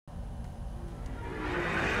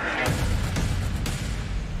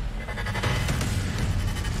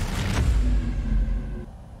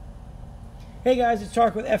Hey guys, it's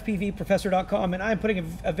Tarek with FPVProfessor.com, and I'm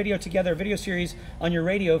putting a video together, a video series on your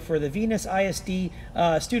radio for the Venus ISD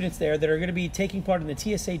students there that are going to be taking part in the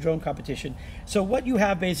TSA drone competition. So what you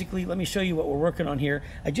have basically, let me show you what we're working on here.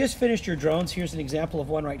 I just finished your drones. Here's an example of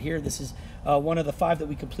one right here. This is one of the 5 that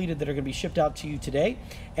we completed that are going to be shipped out to you today.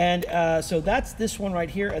 And so that's this one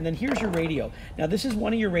right here, and then here's your radio. Now this is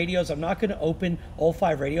one of your radios. I'm not going to open all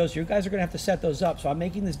 5 radios. You guys are going to have to set those up. So I'm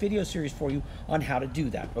making this video series for you on how to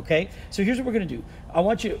do that, okay? So here's what we're going to do. I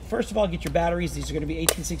want you to, first of all, get your batteries. These are going to be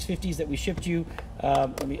 18650s that we shipped you.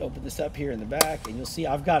 Let me open this up here in the back, and you'll see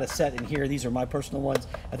I've got a set in here. These are my personal ones.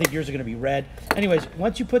 I think yours are going to be red. Anyways,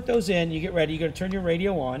 once you put those in, you get ready. You're going to turn your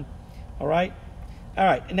radio on, all right? All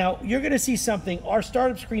right, now you're going to see something. Our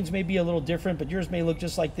startup screens may be a little different, but yours may look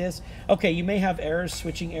just like this. Okay, you may have errors,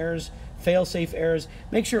 switching errors, fail-safe errors.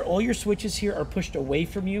 Make sure all your switches here are pushed away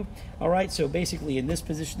from you. All right, so basically in this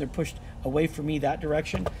position, they're pushed away from me that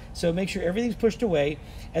direction. So make sure everything's pushed away.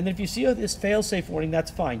 And then if you see this fail-safe warning,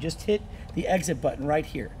 that's fine. Just hit the exit button right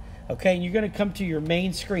here. Okay, and you're going to come to your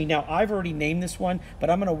main screen. Now, I've already named this one, but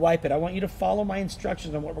I'm going to wipe it. I want you to follow my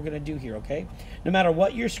instructions on what we're going to do here, okay? No matter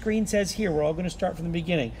what your screen says here, we're all going to start from the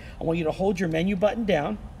beginning. I want you to hold your menu button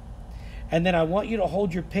down, and then I want you to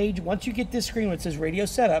hold your page. Once you get this screen where it says radio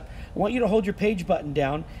setup, I want you to hold your page button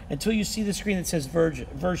down until you see the screen that says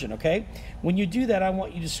version, okay? When you do that, I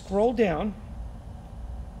want you to scroll down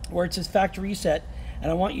where it says factory reset, and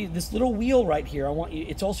I want you, this little wheel right here, I want you,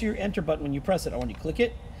 it's also your enter button when you press it. I want you to click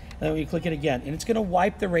it, and then when you click it again, and it's going to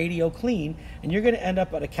wipe the radio clean, and you're going to end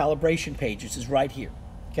up at a calibration page, which is right here,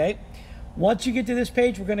 okay? Once you get to this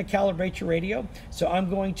page, we're going to calibrate your radio. So I'm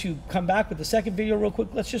going to come back with the second video real quick.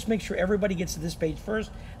 Let's just make sure everybody gets to this page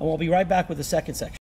first, and we'll be right back with the second section.